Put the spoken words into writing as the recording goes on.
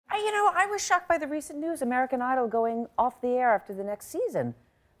I was shocked by the recent news, American Idol going off the air after the next season,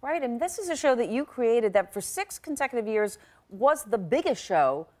 right? And this is a show that you created that for 6 consecutive years was the biggest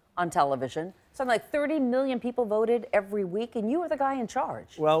show on television. Something like 30 million people voted every week, and you were the guy in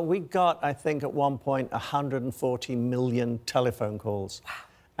charge. Well, we got, I think, at one point, 140 million telephone calls. Wow.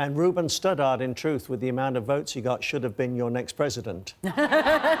 And Ruben Studdard, in truth, with the amount of votes he got, should have been your next president.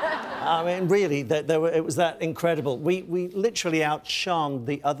 I mean, really, it was that incredible. We literally outshone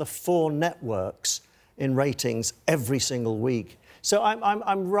the other 4 networks in ratings every single week. So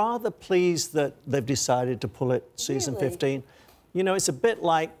I'm rather pleased that they've decided to pull it season 15. You know, it's a bit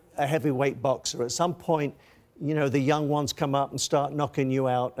like a heavyweight boxer. At some point, you know, the young ones come up and start knocking you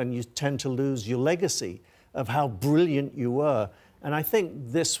out, and you tend to lose your legacy of how brilliant you were. And I think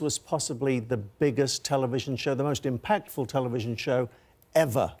this was possibly the biggest television show, the most impactful television show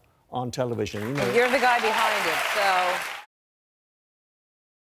ever on television. You know, you're the guy behind it, so...